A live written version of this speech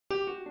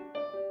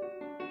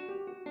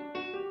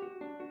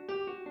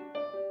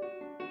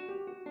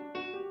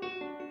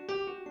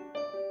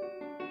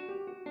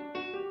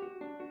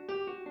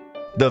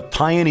the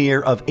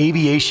pioneer of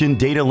aviation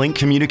data link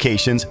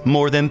communications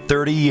more than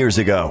 30 years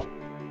ago.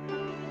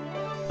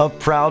 A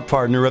proud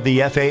partner of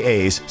the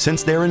FAA's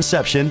since their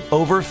inception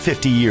over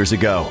 50 years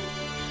ago.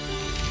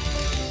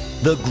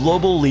 The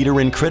global leader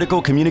in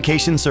critical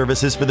communication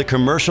services for the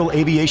commercial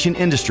aviation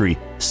industry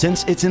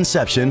since its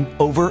inception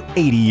over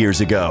 80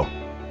 years ago.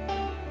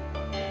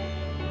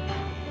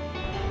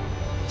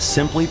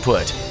 Simply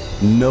put,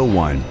 no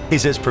one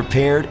is as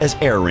prepared as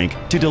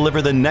AirLink to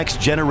deliver the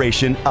next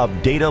generation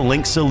of data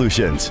link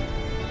solutions.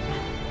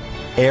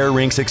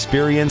 AirLink's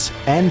experience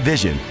and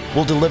vision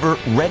will deliver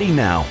ready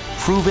now,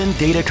 proven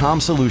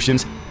datacom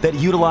solutions that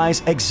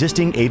utilize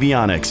existing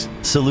avionics,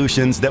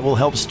 solutions that will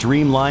help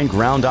streamline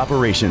ground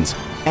operations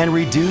and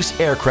reduce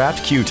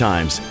aircraft queue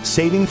times,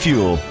 saving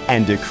fuel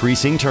and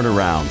decreasing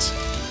turnarounds.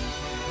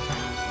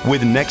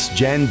 With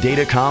NextGen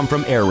datacom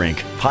from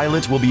AirLink,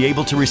 pilots will be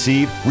able to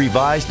receive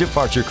revised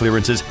departure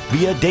clearances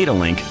via data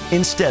link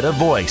instead of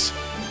voice,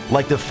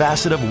 like the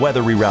facet of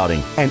weather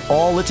rerouting and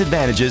all its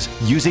advantages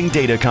using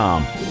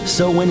datacom.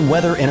 So when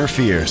weather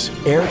interferes,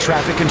 air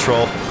traffic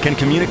control can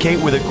communicate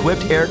with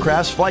equipped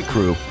aircraft's flight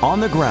crew on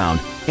the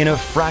ground in a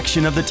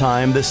fraction of the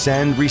time the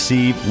send,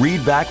 receive,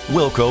 read back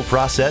Wilco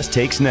process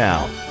takes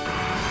now.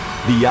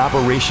 The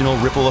operational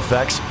ripple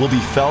effects will be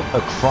felt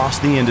across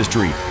the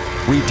industry,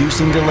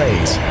 reducing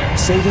delays,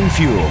 saving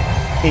fuel,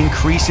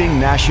 increasing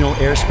national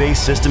airspace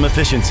system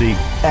efficiency,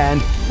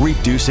 and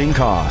reducing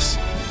costs.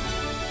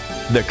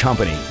 The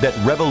company that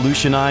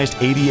revolutionized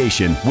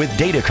aviation with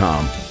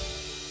datacom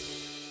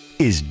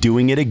is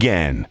doing it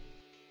again.